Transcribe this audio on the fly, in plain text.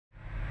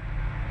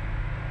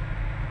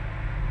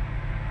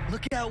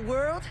Look out,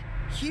 world.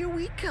 Here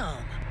we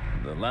come.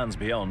 The lands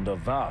beyond are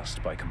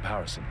vast by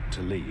comparison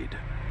to Lead.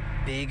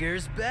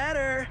 Bigger's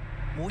better.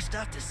 More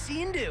stuff to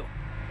see and do.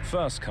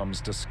 First comes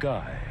to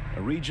Sky,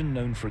 a region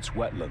known for its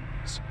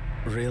wetlands.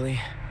 Really?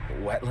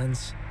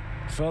 Wetlands?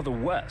 Further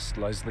west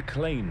lies the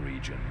Clane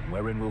region,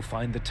 wherein we'll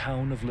find the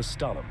town of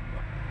Lestalem.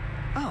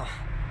 Oh,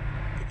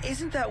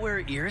 isn't that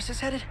where Iris is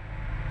headed?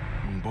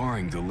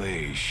 Barring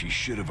delays, she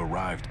should have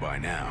arrived by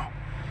now.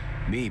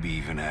 Maybe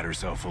even had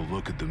herself a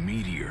look at the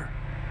meteor.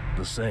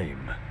 The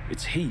same.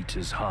 Its heat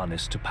is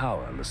harnessed to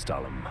power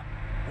Lestalem.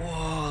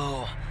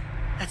 Whoa,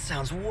 that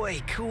sounds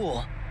way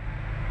cool.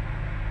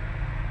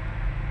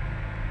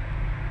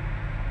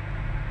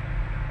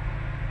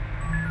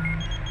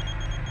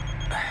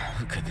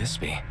 Who could this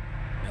be?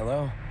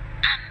 Hello?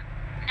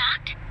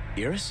 Knocked?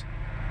 Iris?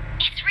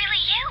 It's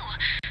really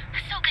you!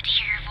 So good to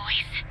hear your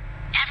voice.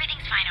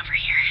 Everything's fine over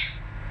here.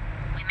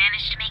 We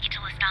managed to make it to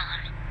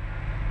Lestalem.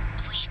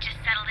 We just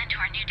settled into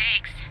our new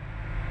digs.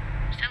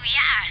 So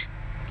yeah,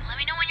 let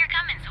me know when you're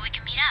coming so we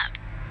can meet up.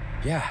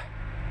 Yeah,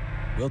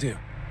 will do.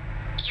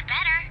 You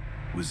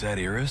better. Was that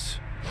Iris?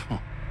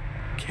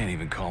 Can't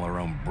even call her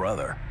own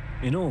brother.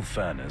 In all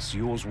fairness,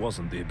 yours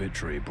wasn't the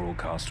obituary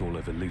broadcast all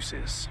over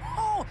Lucis.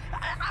 Oh,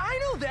 I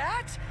know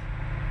that!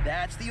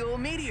 That's the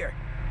old meteor.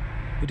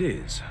 It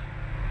is,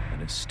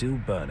 and it's still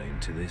burning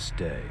to this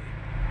day.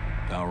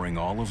 Powering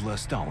all of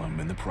Lestalem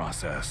in the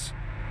process.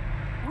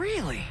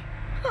 Really?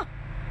 Huh.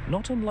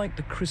 Not unlike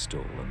the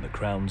crystal in the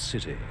Crown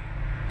City.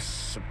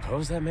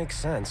 Suppose that makes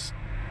sense.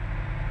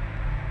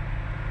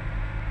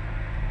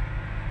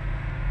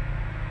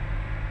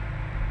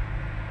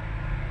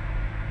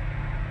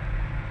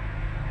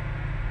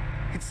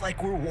 It's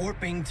like we're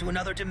warping to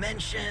another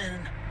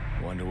dimension.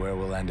 Wonder where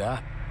we'll end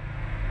up.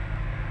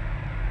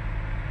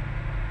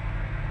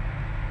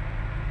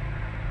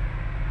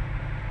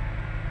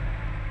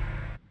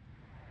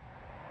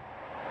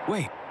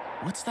 Wait,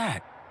 what's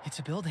that? It's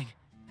a building.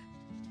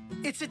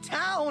 It's a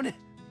town!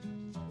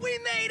 We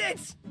made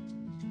it!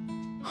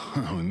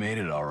 We made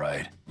it all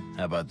right.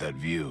 How about that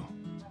view?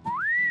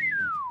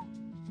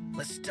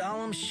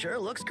 Lestalem sure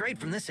looks great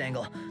from this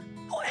angle.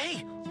 Oh,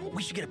 hey,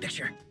 we should get a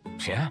picture.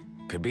 Yeah,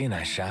 could be a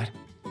nice shot.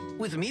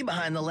 With me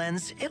behind the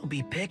lens, it'll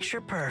be picture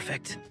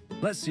perfect.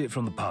 Let's see it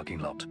from the parking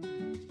lot.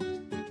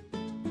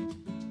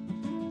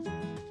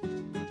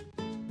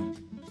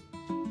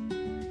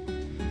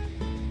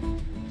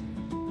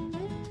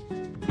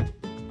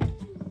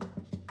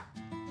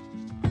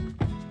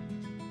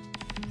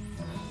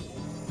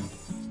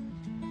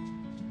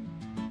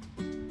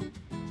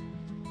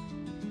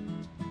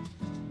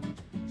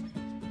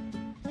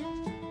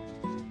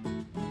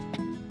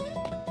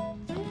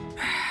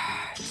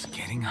 It's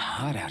getting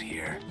hot out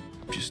here.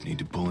 Just need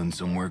to pull in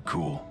somewhere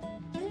cool.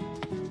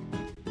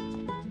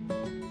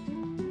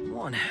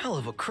 One hell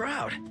of a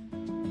crowd.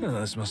 Oh,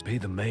 this must be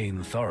the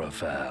main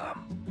thoroughfare.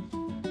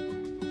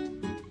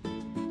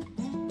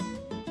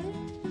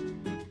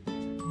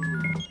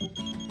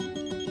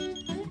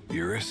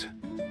 Iris?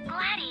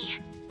 Gladdy,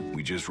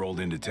 We just rolled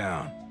into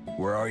town.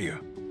 Where are you?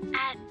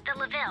 at the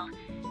LaVille.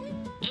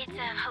 It's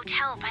a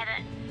hotel by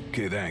the...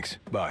 Okay, thanks.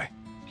 Bye.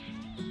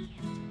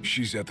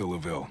 She's at the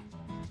LaVille.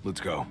 Let's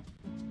go.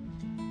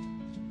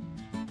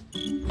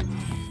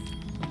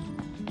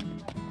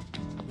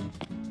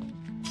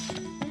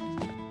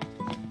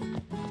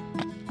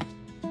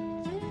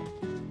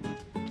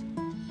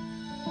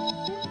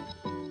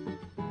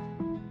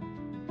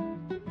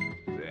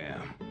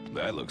 Damn,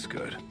 that looks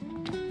good.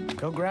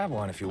 Go grab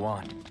one if you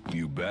want.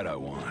 You bet I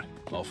want.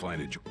 I'll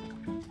find it.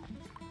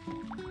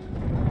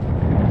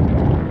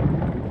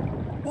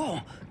 Whoa,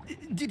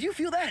 did you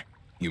feel that?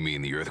 You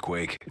mean the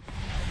earthquake?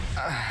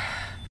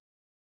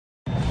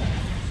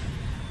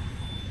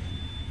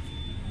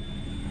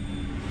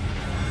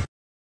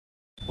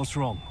 What's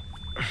wrong?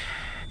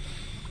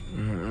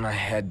 My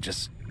head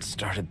just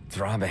started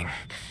throbbing.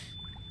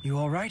 You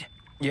all right?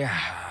 Yeah,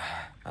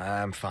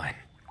 I'm fine.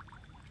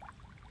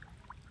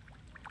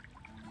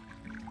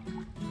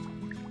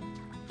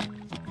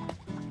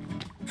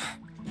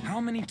 How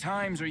many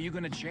times are you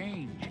gonna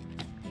change?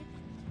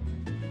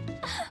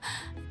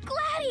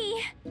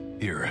 Gladdy!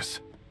 Iris.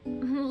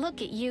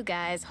 Look at you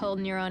guys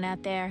holding your own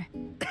out there.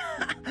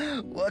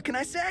 What can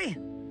I say?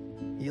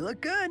 You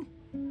look good.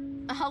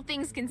 All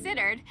things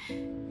considered,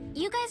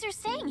 you guys are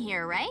staying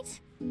here, right?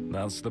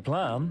 That's the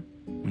plan.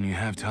 When you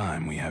have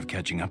time, we have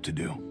catching up to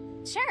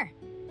do. Sure.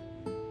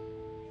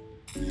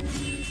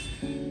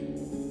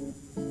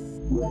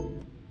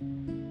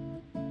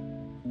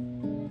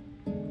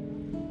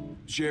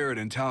 Jared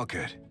and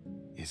Talcott,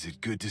 is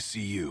it good to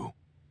see you?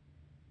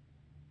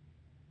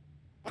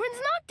 Prince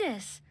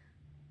Noctis!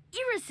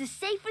 Iris is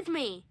safe with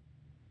me.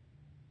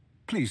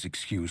 Please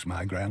excuse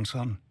my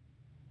grandson.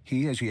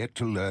 He has yet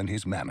to learn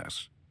his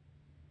manners.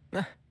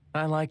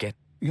 I like it.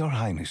 Your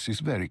Highness is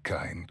very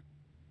kind,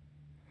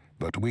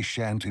 but we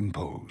shan't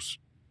impose.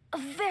 A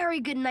very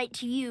good night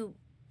to you,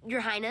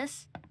 Your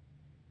Highness.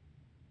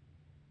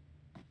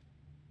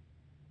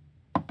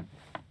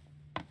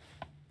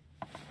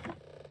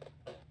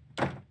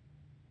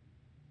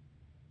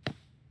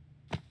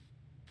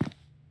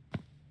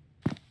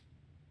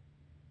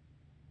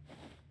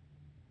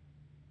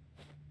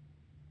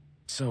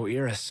 So,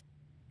 Iris,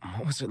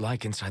 what was it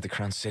like inside the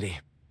Crown City?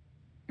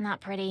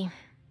 Not pretty.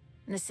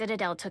 The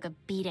Citadel took a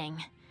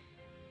beating.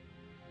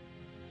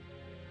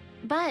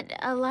 But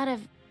a lot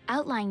of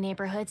outlying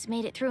neighborhoods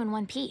made it through in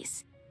one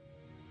piece.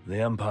 The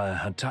Empire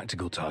had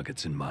tactical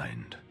targets in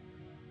mind.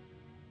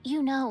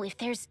 You know, if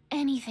there's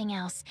anything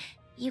else,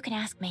 you can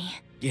ask me.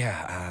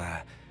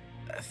 Yeah,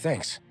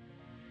 thanks.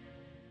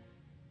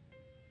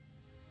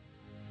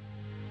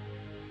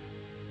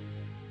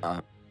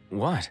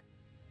 What?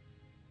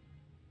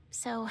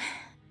 So,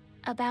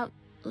 about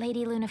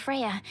Lady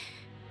Lunafreya,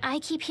 I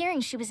keep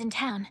hearing she was in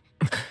town.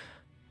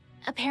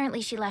 Apparently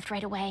she left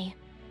right away,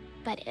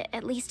 but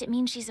at least it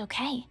means she's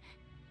okay.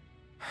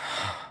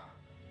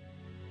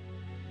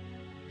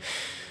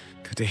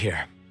 Good to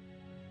hear.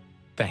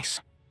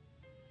 Thanks.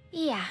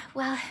 Yeah,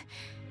 well,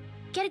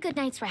 get a good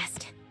night's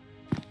rest.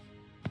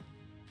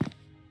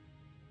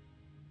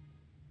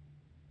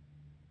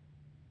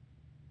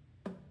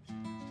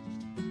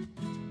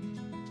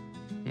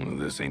 Well,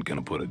 this ain't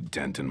gonna put a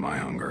dent in my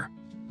hunger.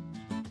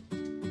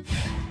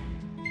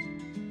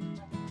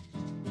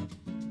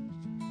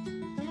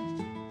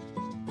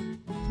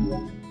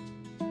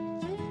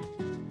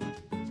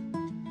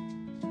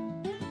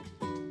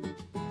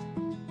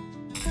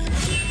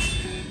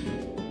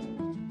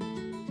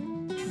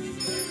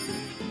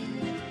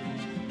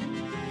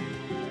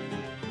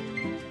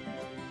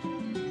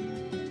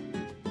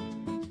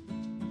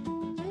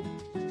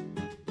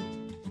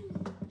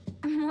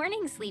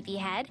 Morning,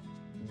 sleepyhead.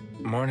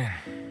 Morning.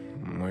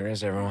 Where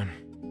is everyone?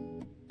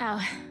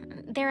 Oh,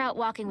 they're out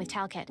walking with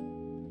Talcott.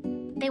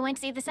 They went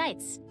to see the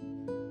sights.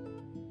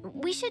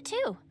 We should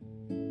too.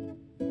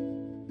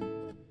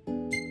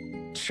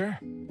 Sure.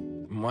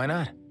 Why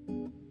not?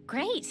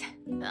 Great.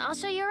 I'll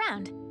show you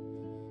around.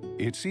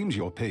 It seems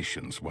your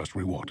patience was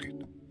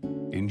rewarded.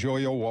 Enjoy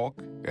your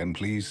walk, and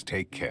please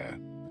take care.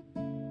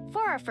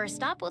 For our first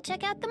stop, we'll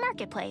check out the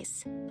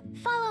marketplace.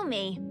 Follow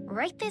me,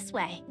 right this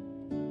way.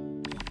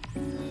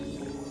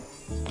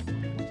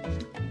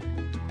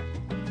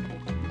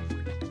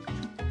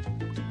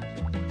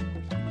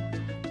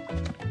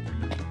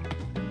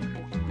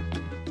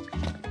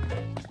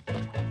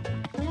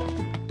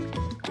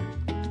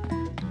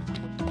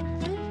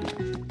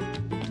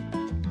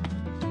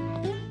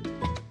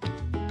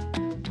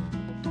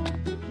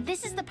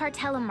 This is the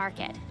Partellum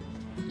Market.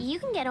 You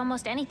can get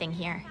almost anything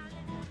here.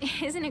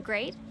 Isn't it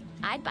great?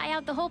 I'd buy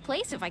out the whole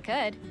place if I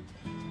could.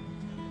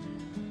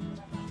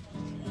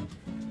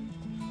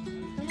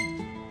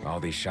 All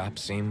these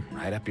shops seem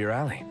right up your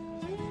alley.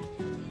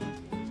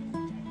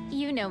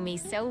 You know me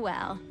so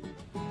well.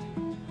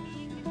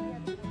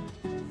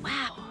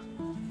 Wow.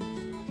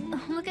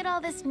 Look at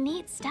all this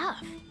neat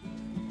stuff.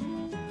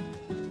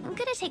 I'm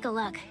gonna take a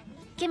look.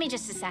 Give me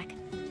just a sec.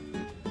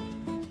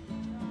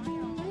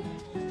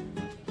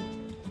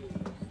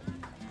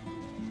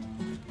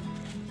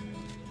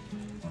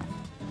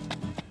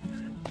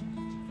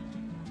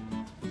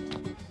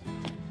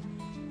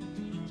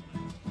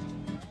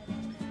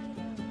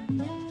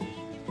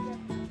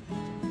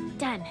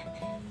 Done.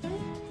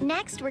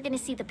 Next, we're gonna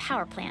see the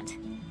power plant.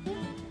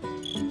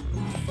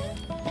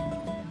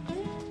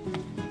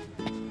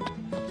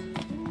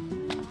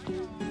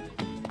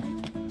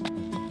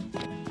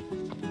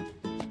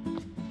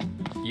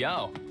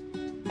 Yo.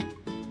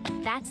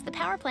 That's the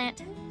power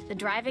plant, the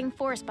driving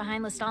force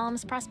behind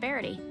Lestalum's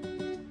prosperity.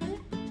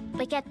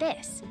 But get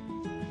this,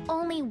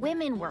 only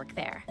women work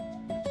there.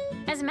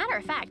 As a matter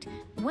of fact,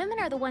 women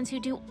are the ones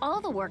who do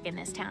all the work in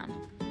this town.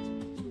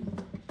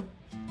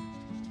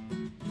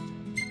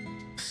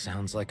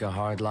 Sounds like a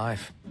hard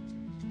life.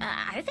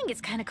 I think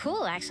it's kind of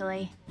cool,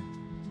 actually.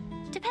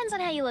 Depends on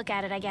how you look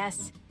at it, I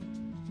guess.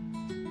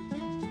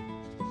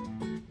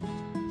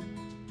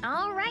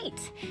 All right,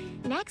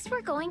 next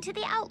we're going to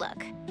the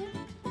Outlook.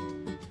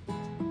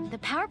 The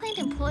power plant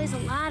employs a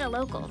lot of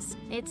locals.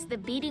 It's the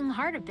beating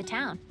heart of the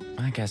town.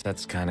 I guess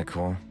that's kind of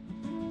cool.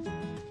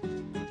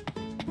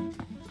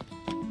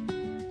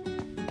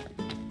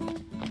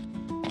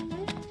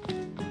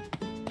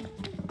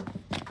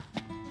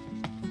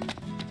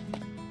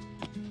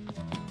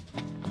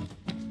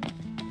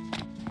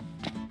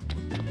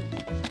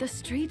 The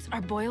streets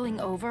are boiling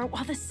over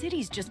while the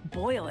city's just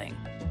boiling.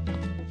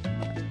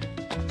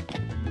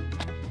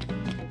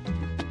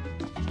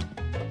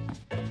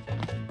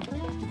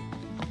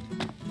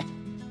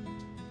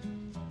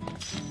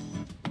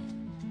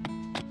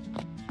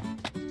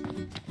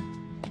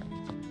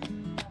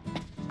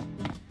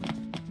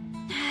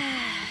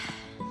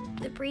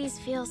 The breeze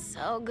feels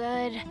so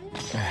good.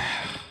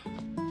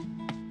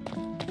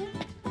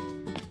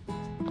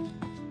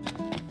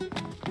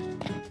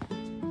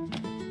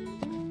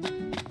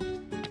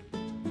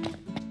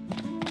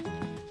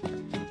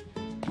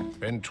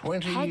 Been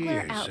 20 Hegler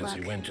years since Outlook.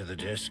 he went to the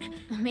disc.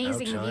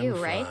 Amazing How time view,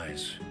 right?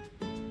 flies.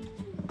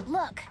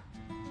 Look,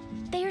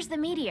 there's the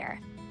meteor.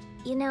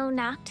 You know,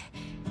 Noct,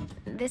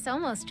 this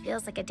almost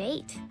feels like a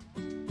date.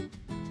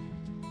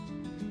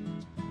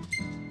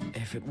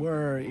 If it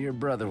were, your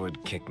brother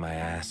would kick my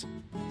ass.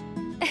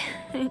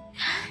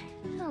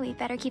 We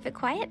better keep it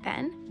quiet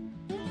then.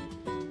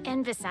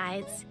 And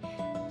besides,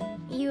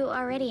 you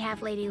already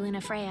have Lady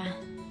Lunafreya.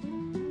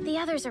 The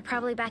others are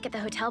probably back at the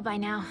hotel by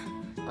now.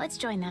 Let's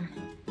join them.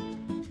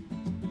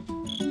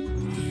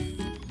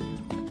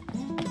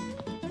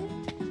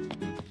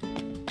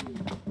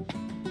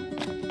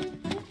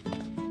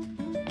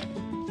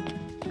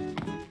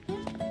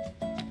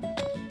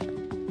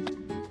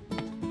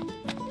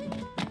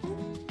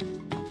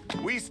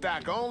 We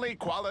stock only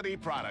quality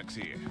products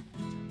here.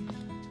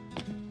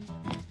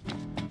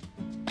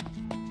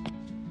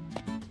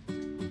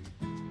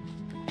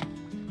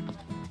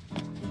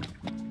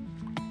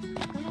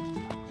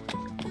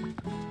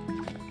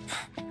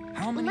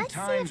 How many Let's see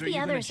times if are the you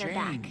gonna others are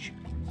back. change?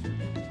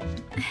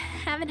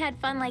 Haven't had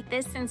fun like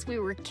this since we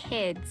were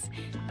kids.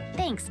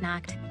 Thanks,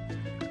 Noct.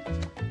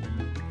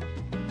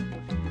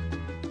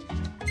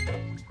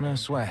 No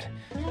sweat.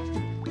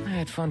 I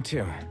had fun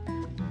too.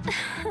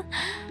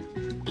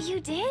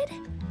 You did?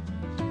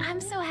 I'm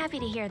so happy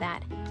to hear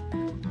that.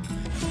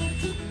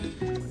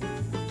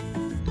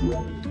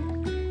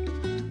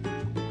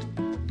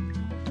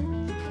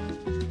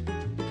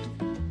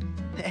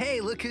 Hey,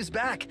 look who's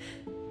back.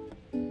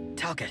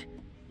 Talcott,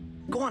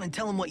 go on and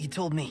tell him what you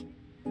told me.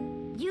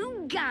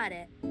 You got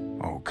it.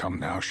 Oh, come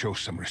now, show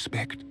some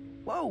respect.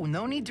 Whoa,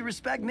 no need to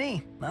respect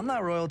me. I'm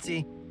not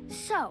royalty.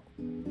 So,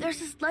 there's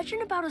this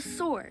legend about a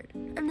sword,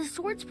 and the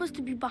sword's supposed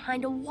to be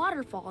behind a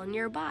waterfall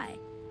nearby.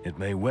 It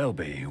may well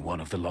be one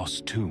of the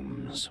lost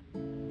tombs.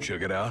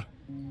 Check it out.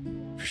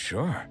 For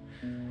sure.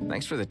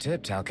 Thanks for the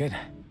tip, Talcott.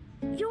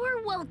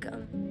 You're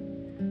welcome.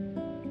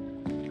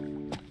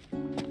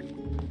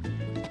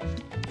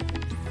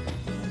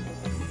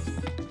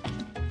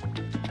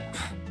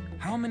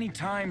 How many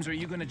times are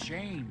you gonna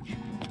change?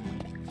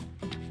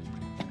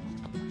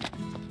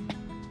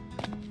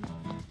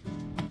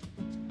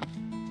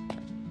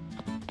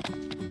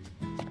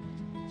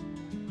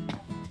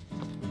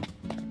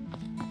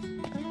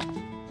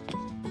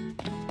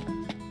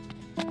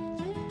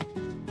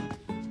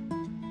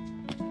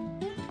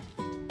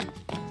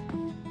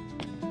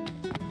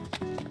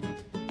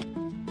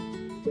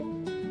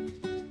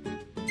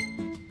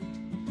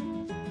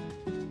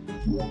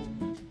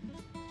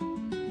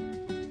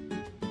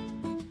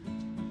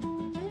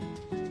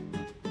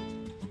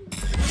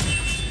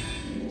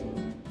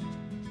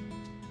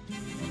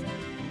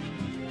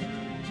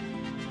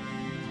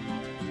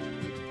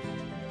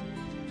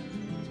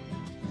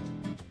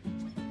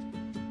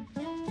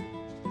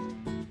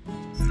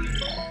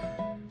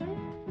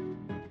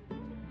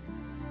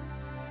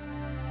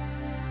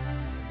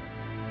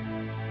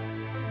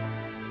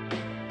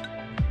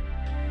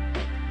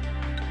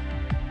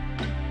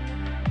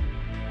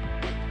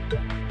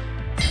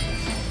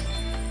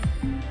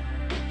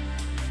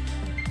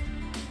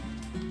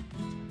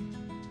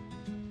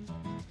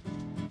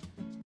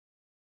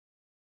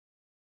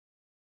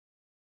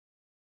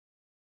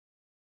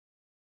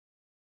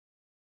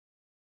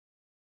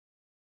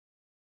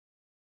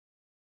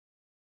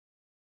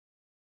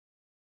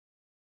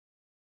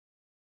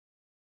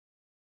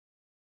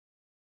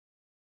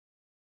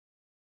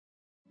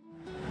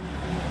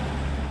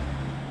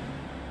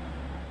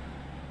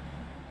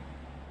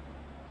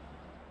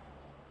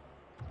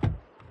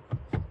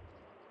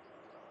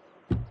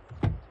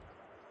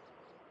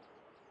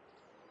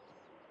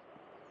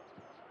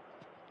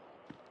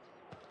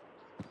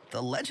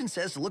 The legend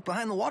says to look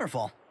behind the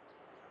waterfall.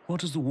 What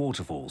does the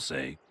waterfall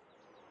say?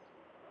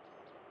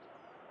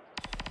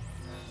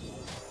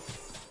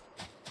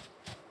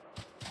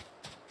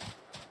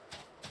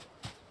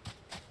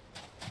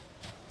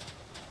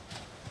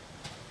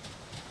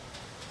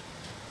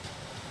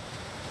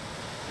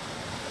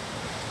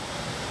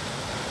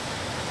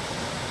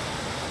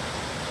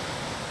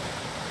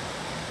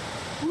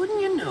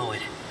 Wouldn't you know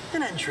it?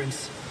 An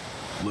entrance.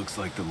 Looks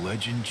like the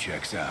legend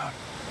checks out.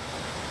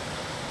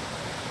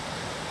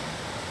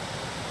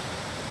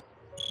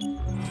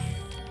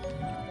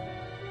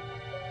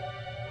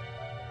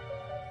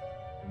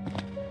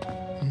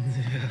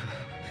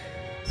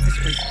 This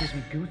place gives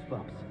me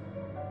goosebumps.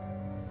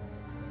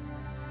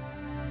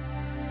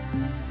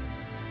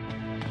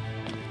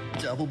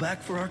 Double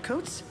back for our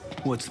coats?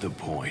 What's the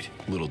point?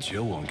 Little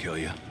Jill won't kill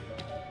you.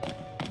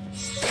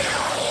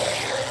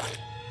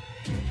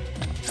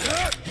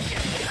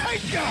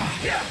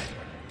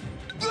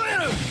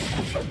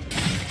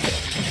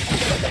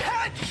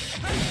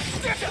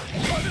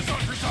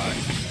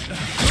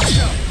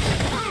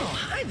 Oh,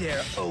 hi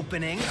there,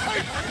 opening.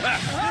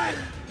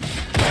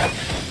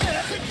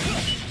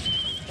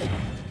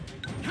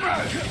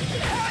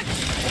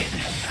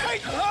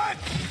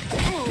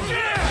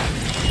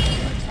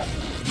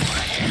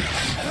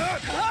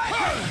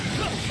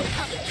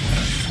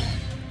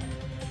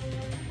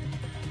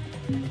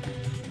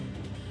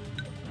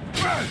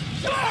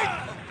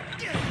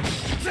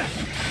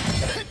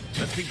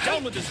 Let's be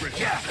done with this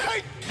ritual.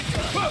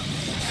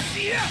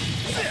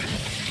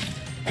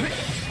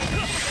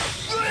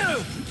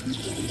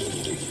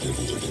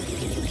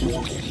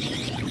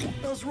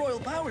 Those royal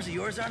powers of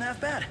yours aren't half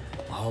bad.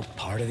 All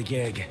part of the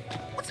gig.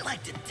 What's it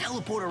like to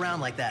teleport around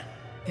like that?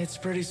 It's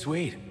pretty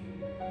sweet.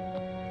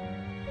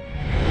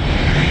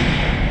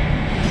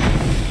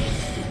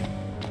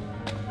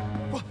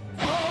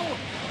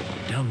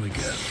 Down we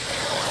go.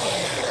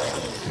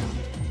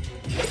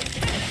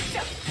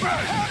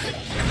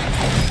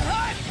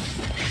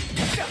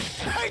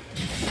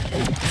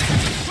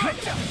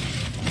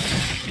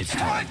 It's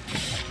time.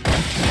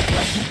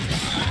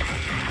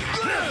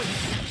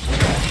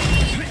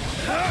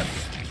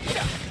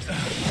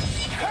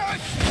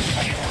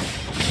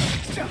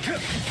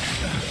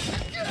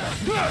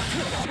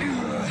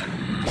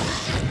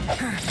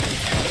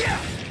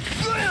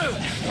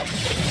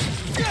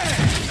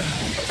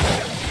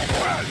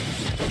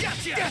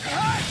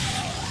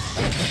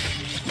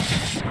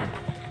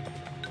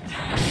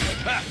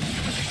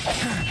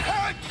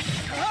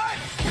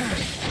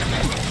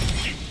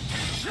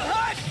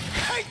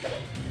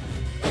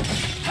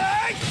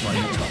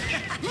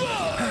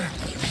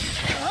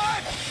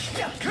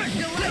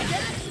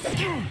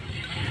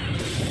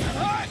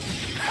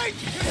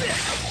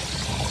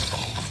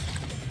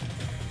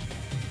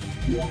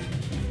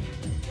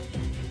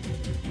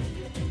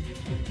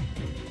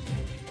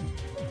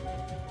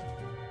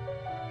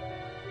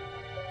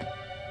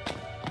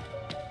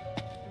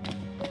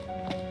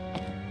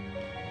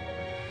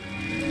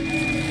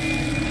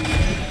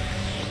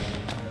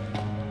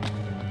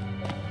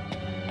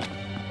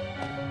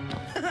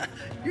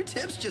 Your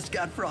tips just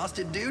got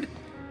frosted, dude.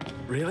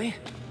 Really?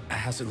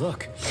 How's it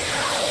look?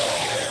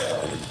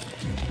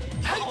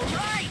 All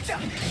right!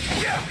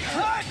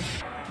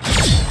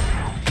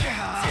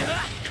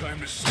 Time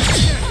to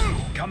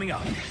stop. Coming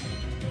up.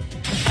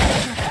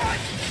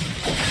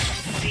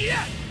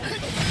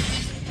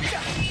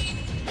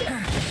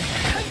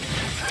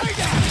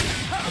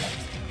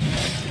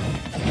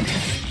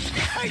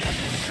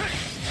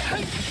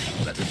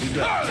 Let it be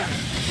done.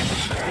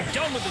 Be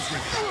done with this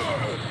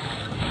ritual.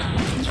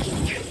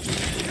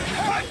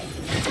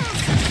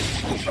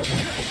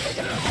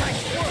 Nice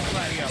work,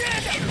 laddie.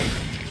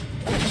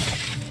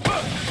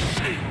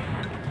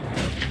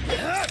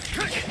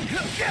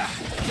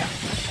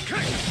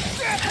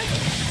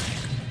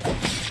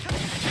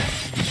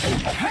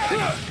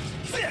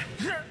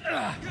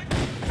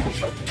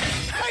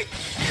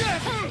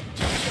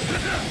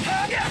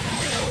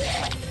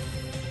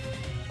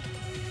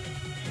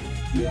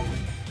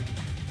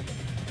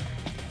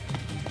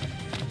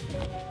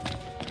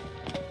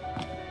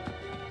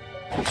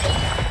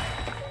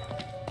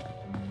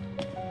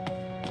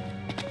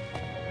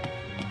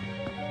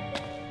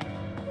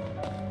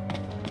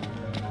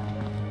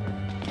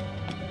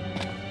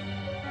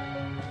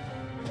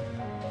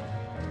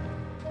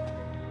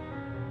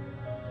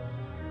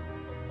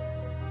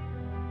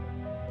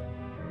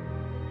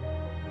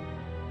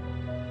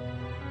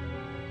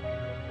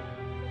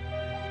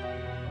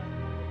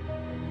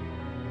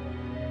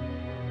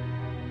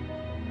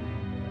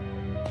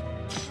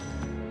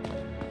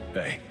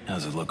 Hey,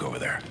 how's it look over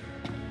there?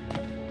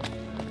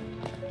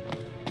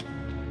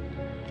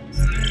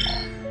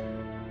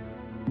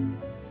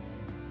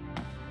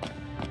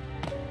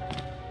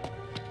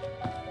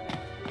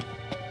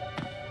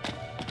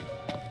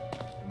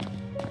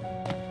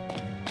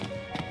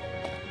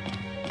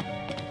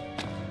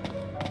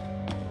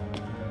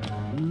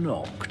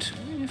 Knocked,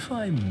 if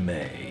I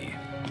may.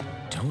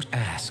 Don't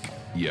ask.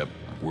 Yep,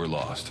 we're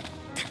lost.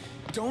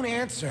 Don't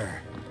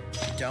answer.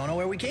 Don't know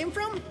where we came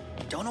from?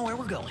 Don't know where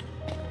we're going.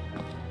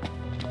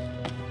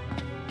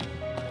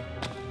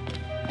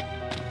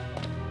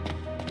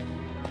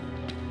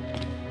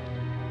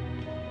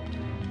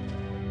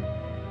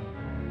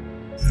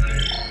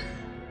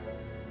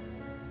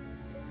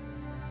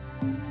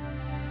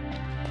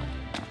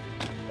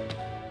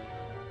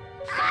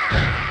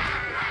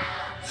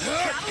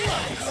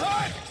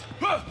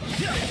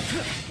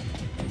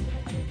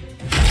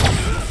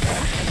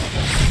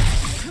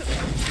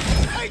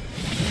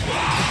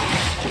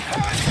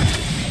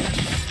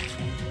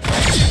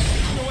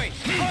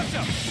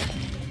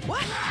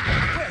 What?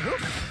 Where? Who?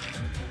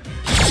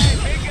 Hey,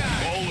 big guy.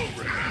 All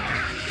over it.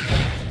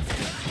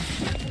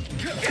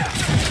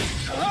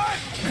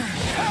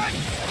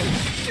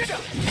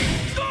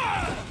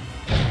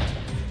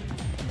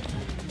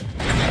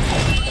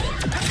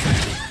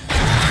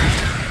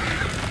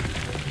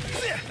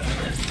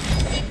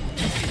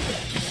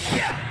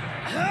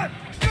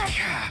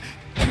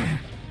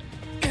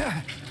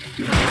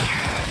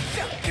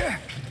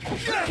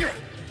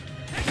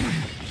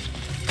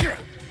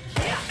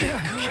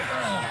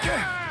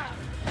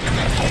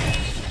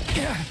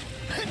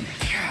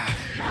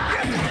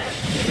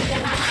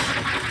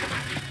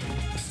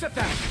 Step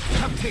back.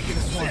 I'm taking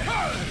this one.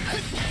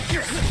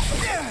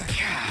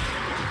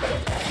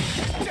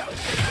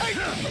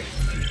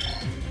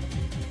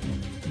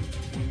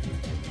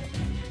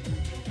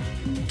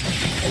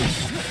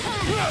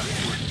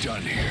 We're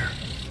done here.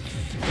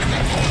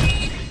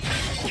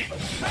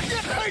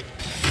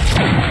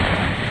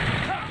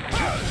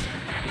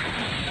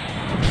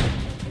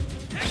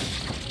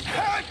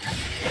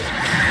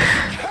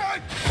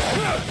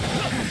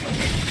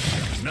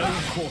 No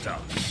quarter.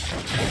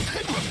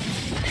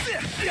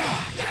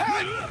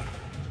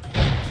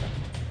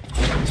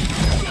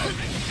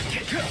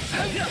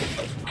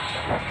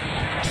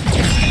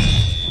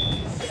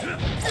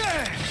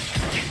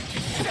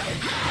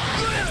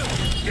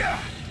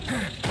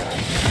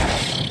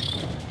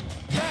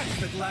 That's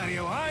the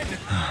Gladio I know.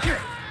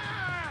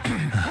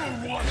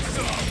 Who wants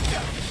some?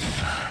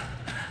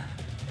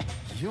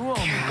 You owe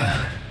me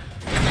that.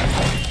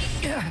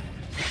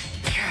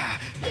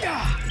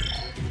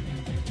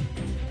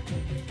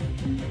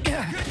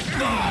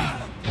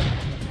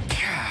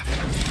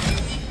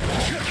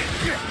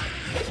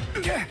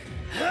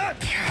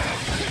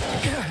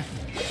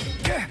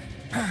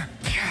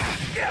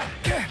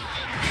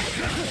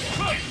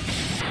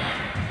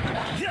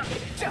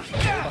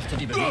 Beobachte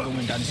die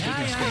Bewegungen deines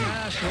Gegners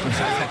genau. Und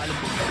sei vor allem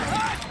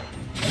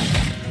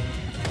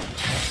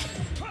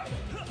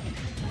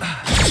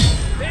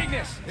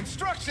Ignis,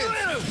 instructions!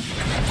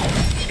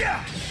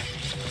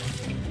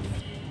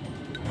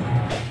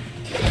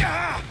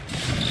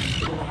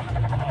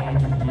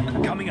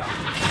 Coming up.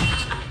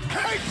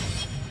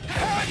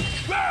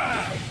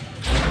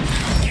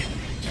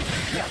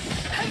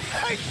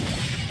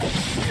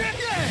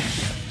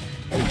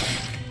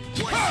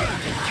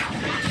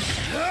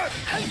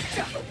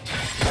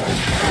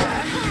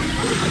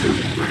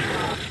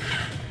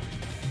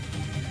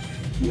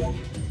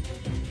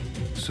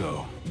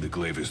 So, the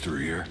glaive is through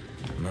here?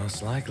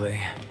 most likely.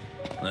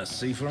 Let's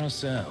see for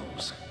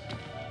ourselves.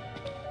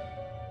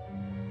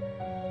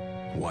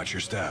 Watch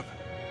your step.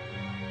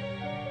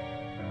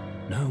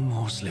 No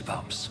more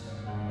slip-ups.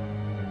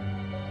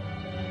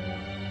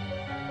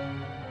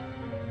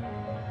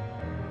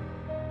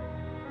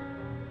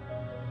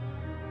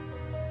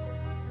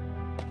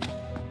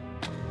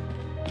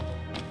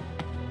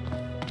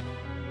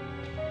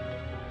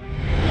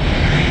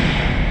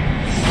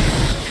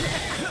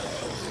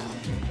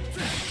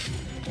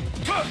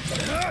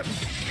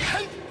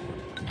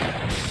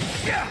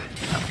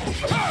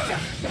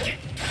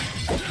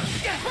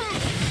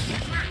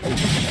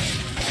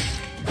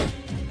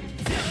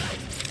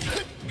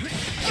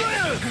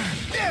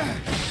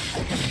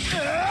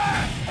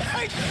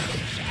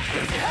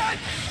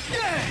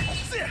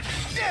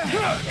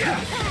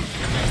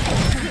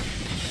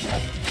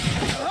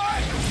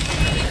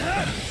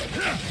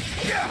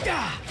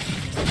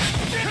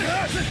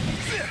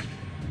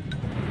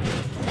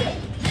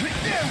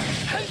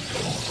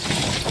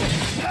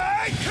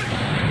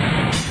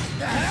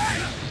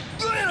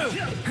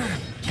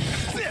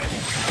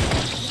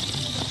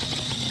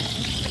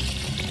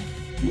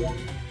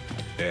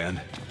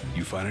 And?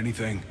 You find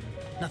anything?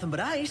 Nothing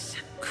but ice.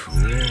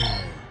 Cool.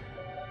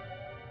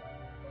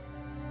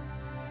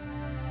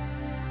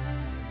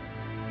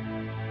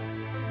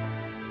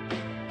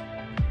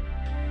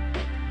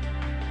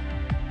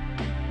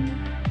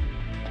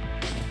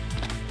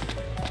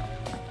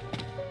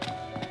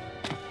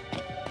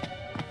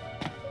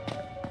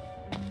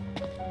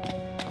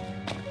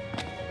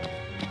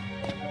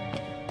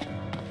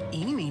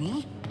 Eeny,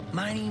 meeny,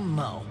 miny,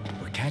 mo.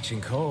 We're catching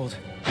cold.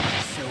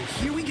 So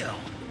here we go.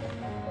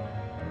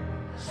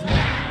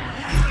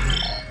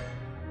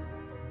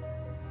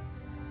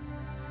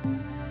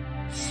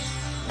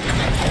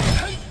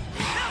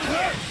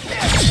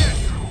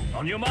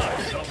 On your mark.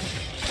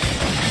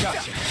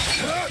 Gotcha.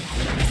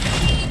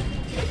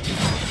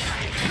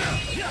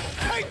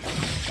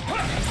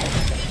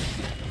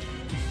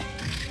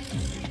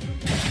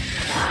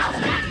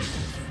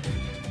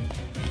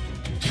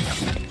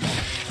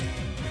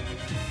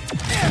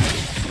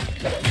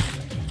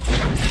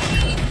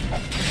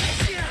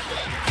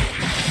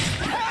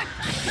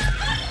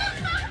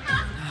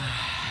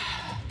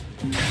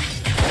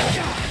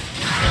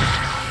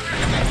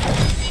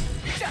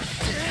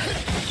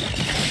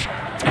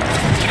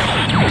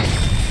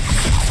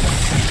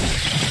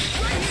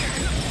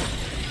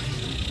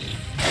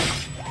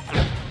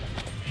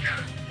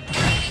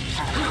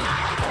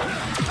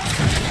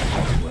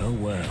 Well,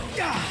 well.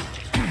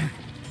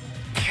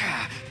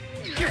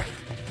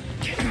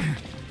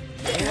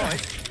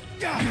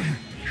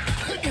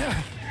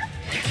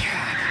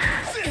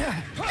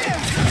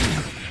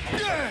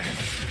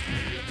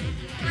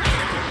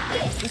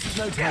 This is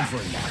no time for a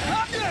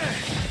nap.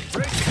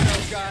 Brace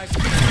yourselves, guys.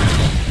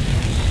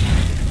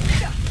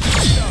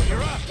 So,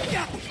 you're up.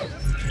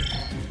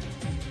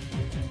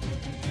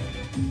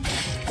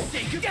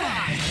 Say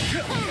goodbye.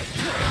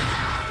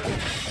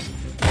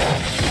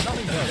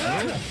 Nothing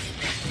personal.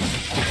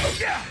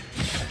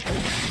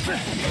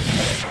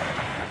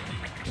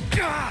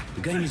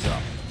 The game is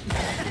up.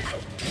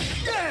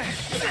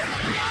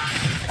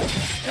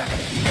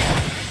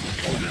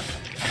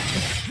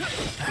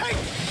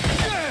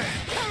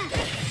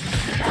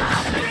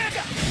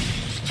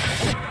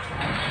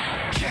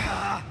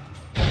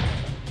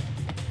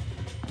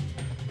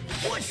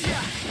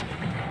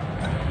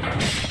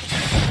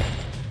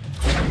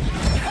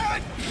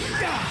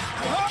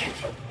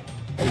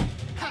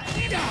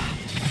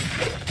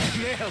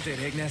 Nailed it,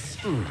 Ignis.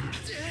 All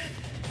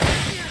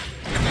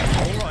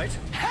right.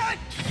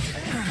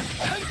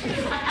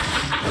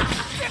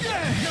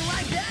 You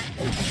like that?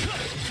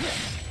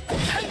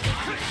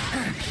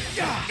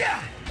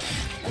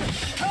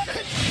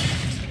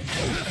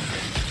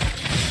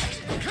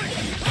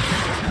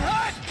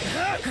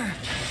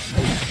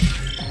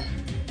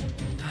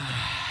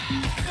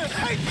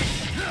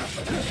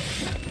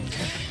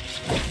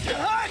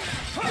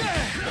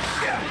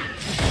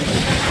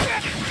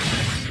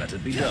 Let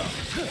it be done.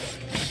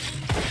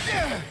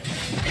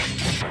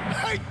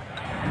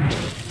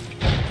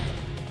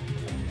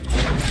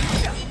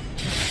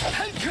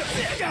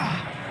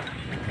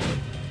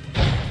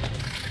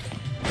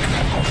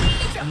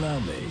 Allow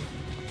me.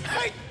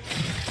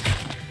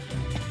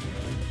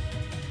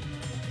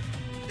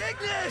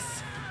 Ignis!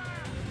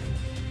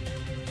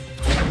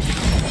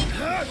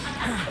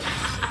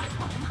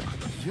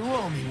 You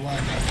owe me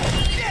one.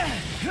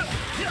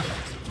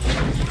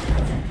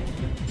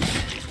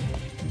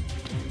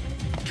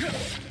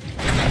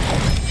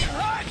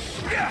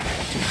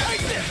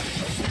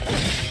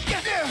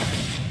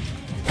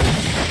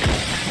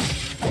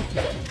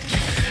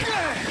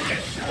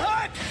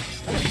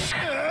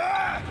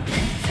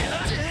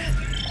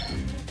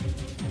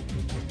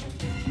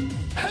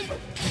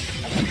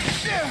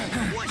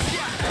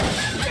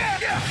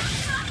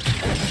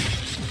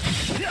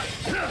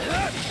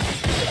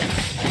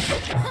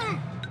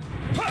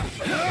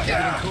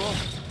 Cool.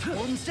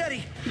 Hold him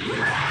steady. You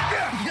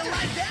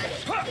like that?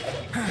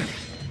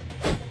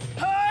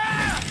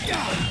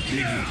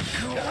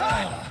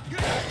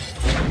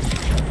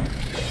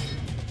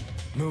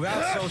 Move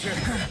out, soldier.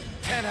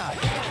 10 high.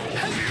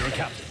 You're a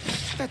captain.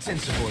 That's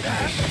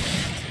insubordination.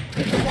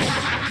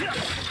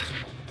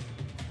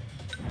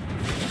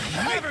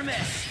 Never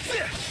miss.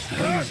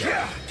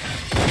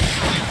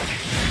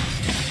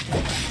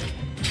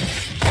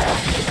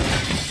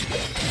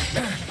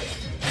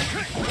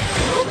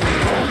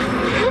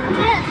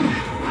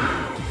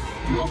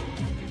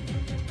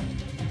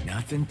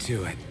 Nothing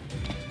to it.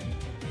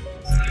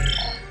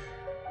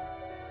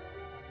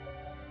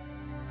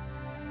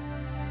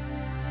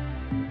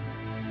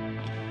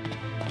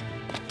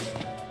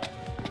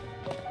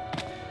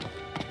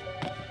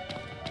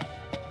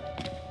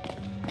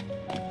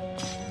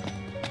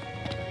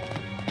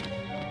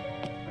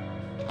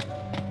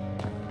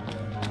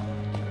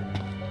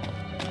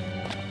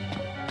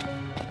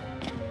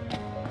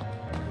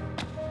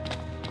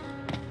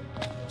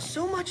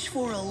 So much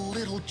for a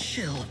little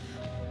chill.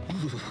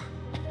 Ooh.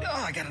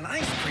 Oh, I got an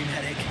ice cream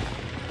headache.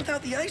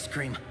 Without the ice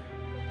cream.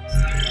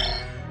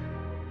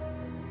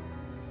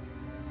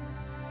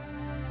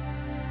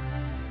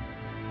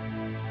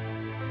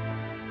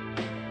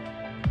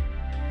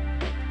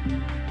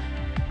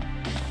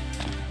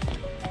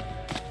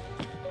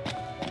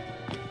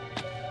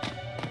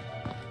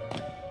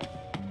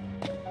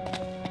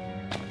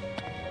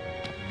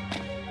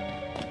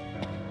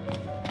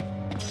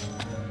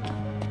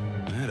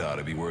 That ought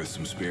to be worth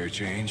some spare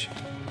change.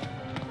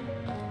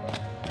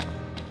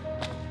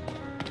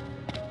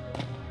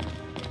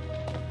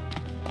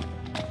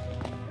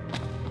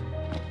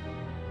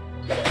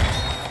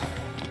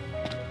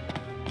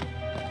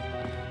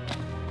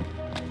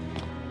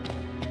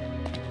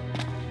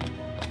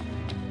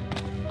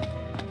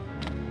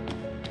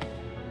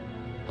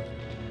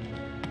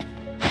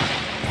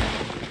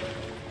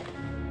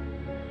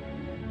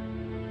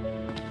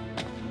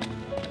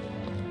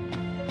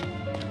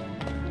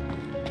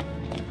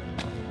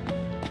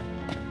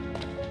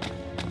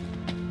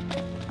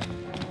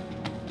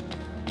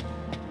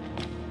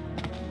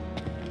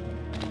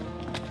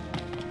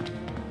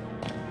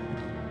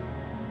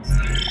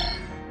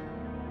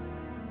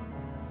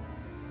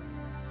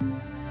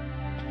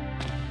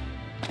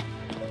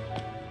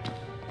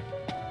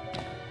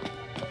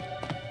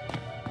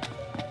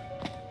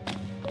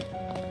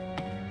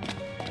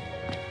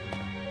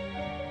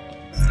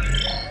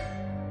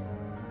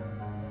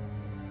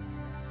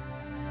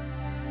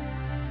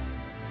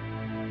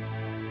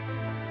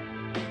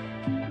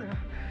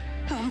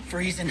 I'm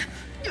freezing.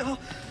 Oh,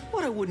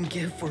 what I wouldn't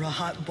give for a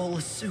hot bowl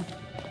of soup.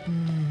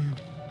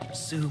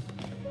 Soup.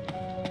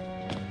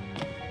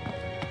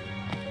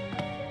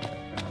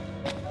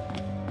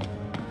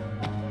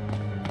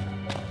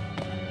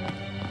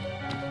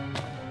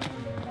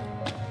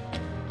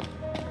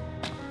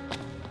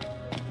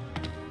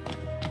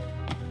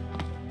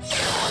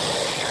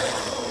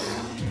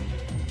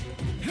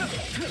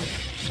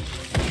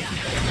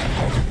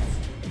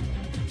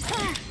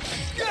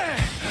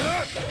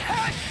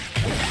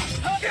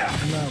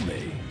 Allow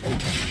me.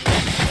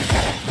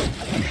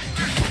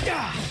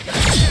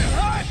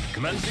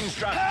 Commencing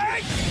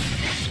strategy.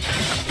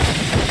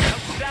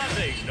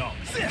 Outstanding,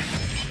 Nox.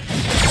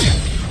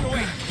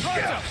 Wait,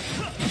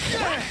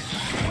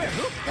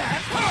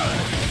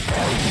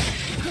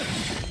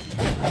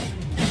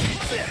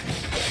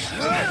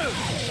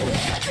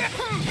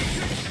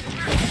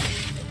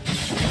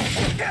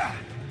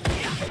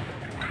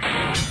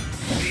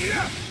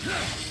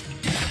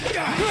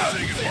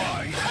 Say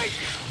goodbye.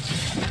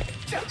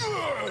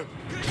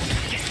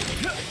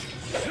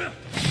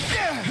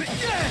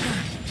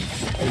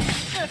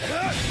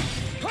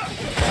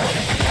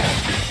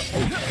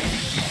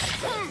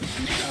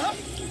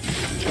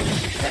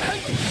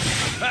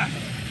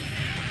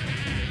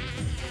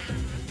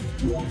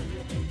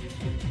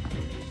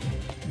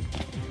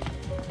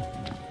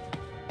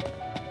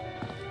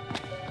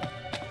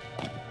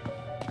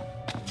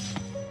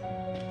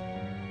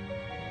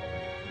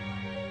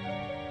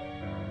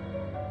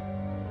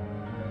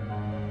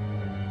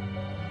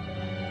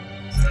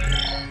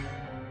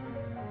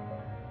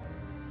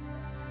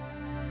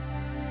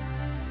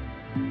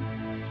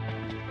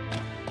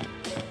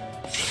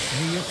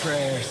 me your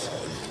prayers.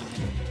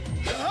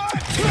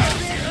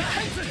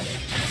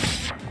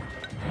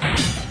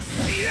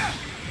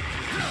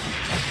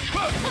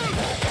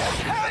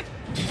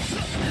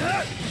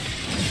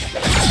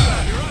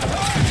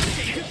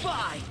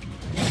 Goodbye.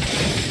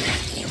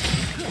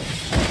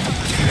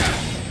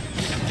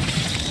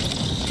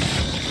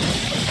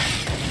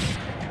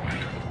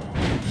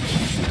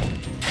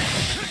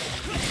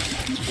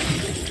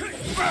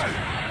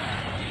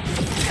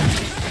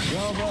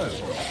 Bravo.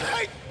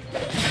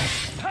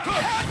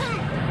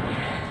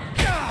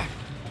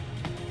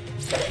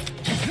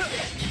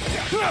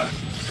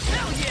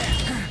 Hell yeah!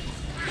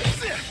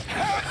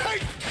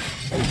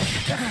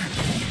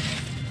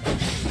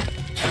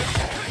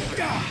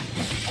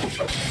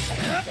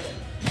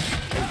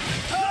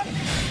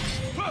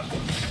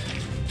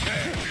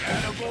 Hey,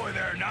 attaboy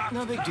there, Knock.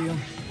 No big deal.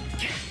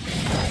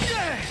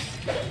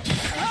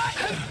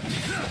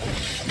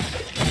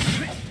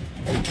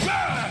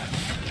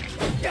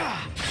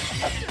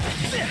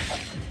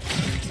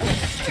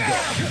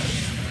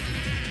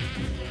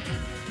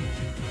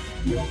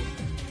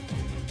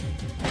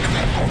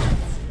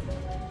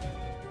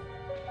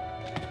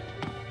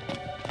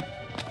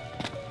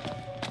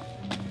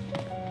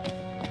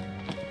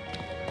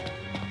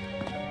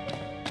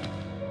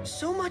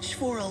 So much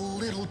for a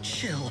little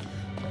chill.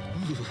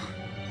 Ooh.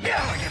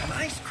 Yeah, I got an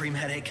ice cream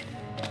headache.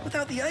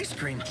 Without the ice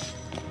cream.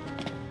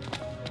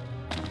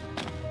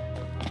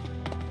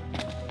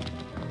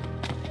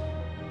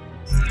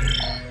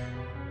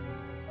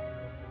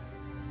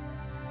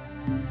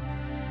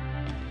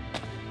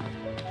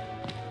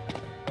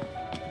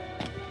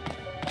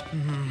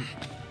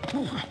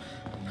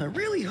 I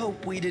really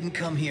hope we didn't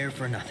come here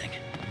for nothing.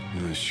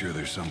 Sure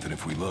there's something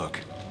if we look.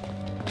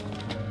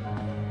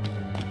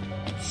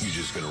 You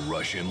just gonna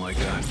rush in like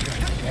that?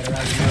 Get her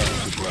out of here.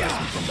 Surprise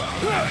me from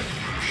behind.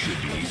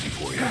 Should be easy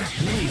for you.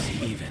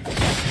 Easy, even.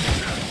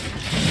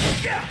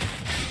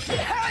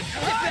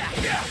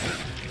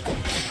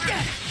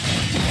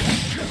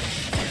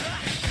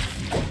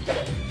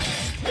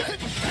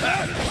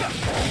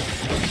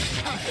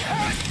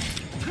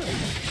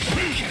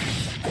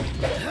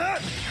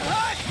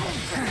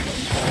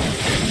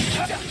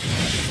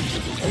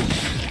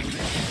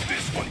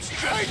 This one's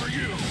just for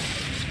you.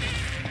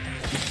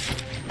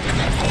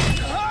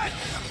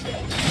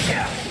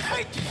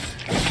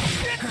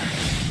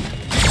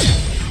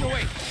 No,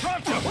 wait,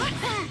 Pronto!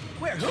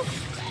 Where? Who?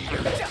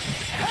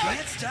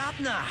 Can't stop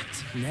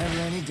knocked. Never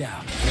any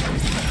doubt.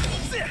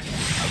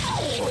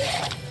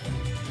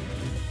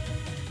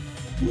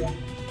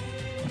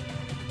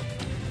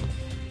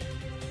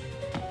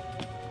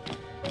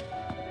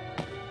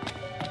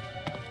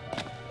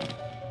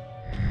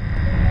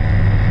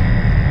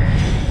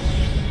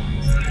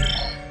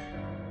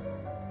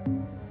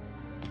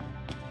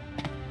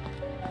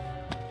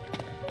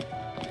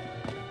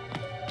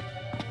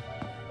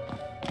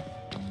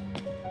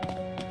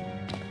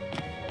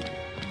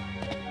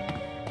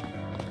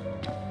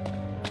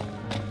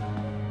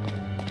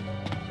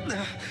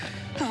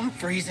 I'm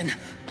freezing.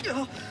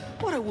 Oh,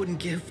 what I wouldn't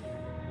give.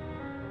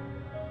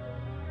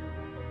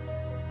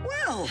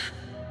 Well,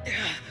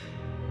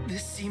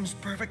 this seems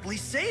perfectly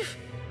safe.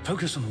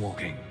 Focus on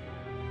walking.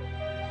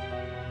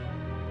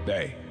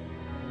 Hey.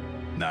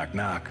 Knock,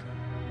 knock.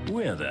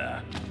 We're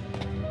there.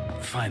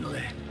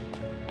 Finally.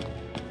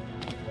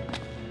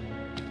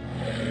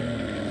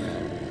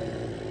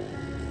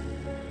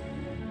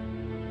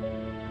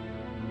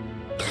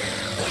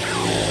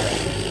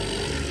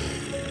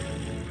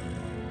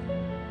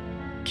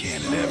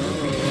 Can it ever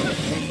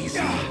be easy?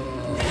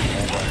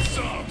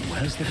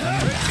 Where's the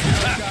gun?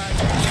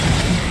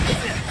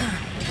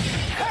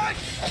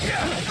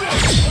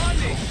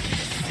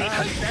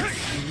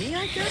 That's me, I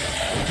guess?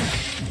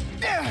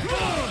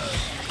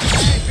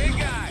 Hey, big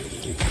guy!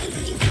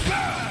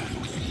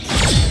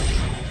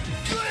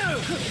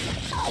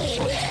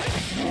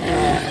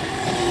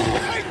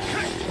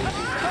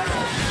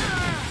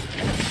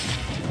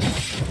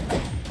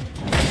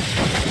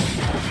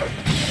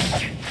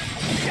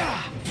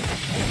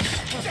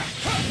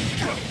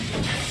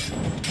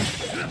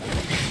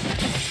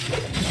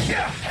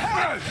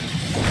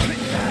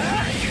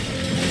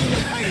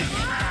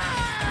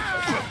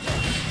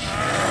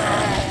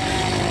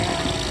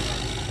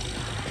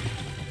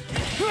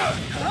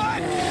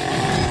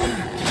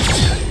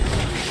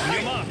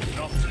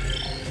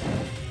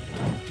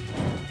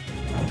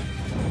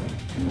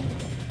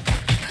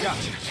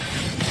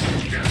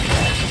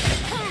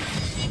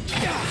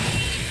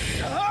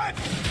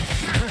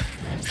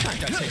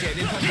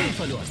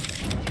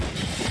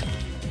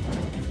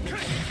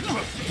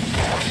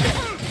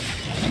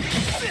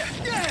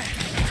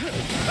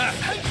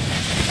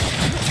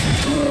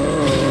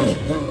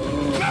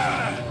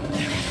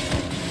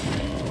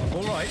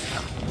 All right.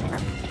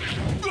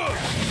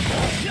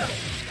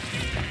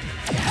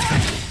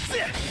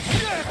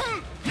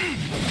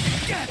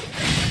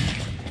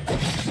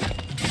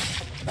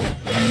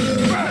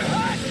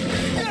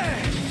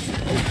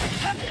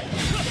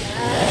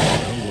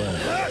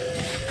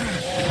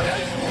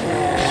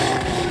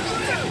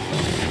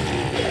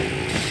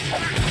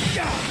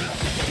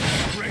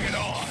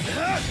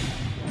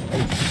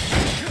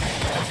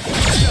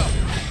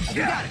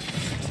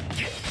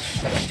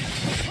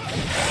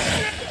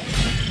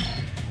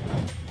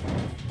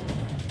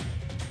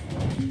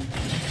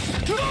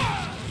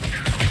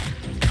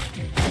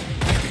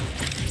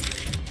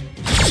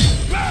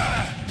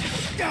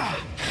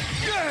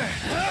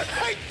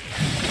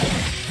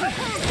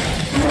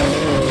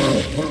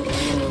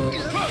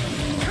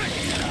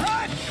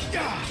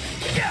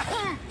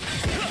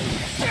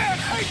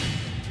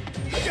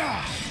 Go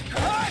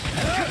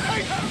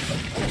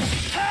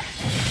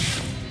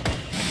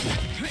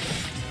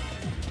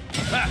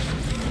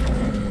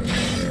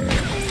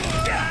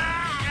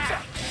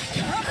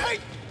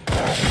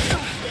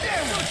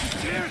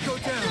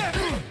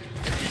down.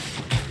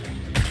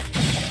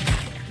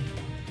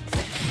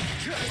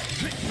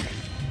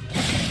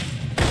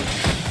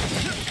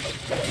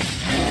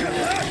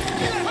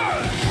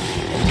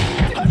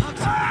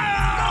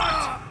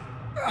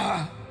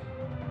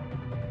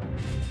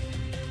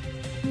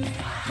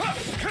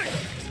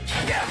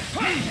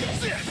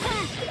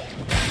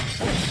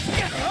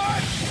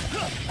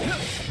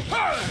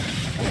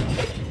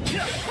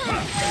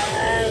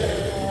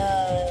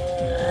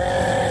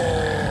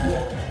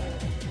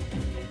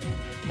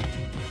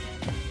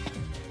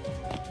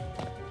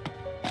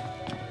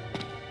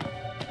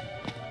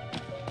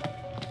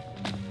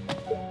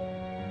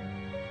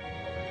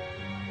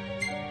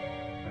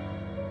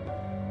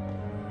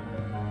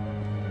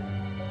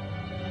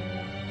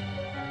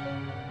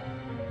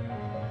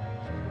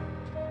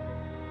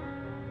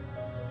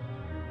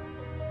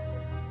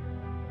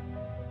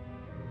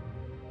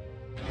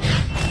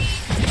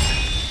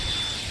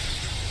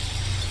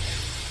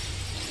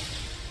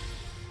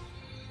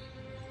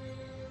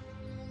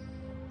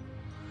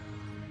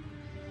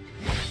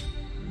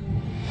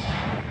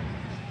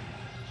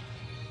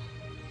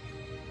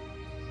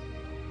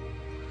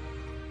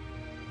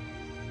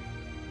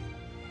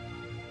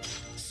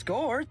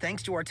 Score,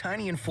 thanks to our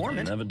tiny I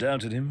informant. never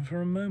doubted him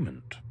for a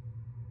moment.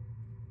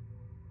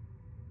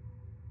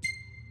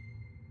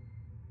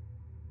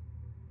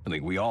 I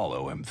think we all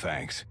owe him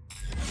thanks.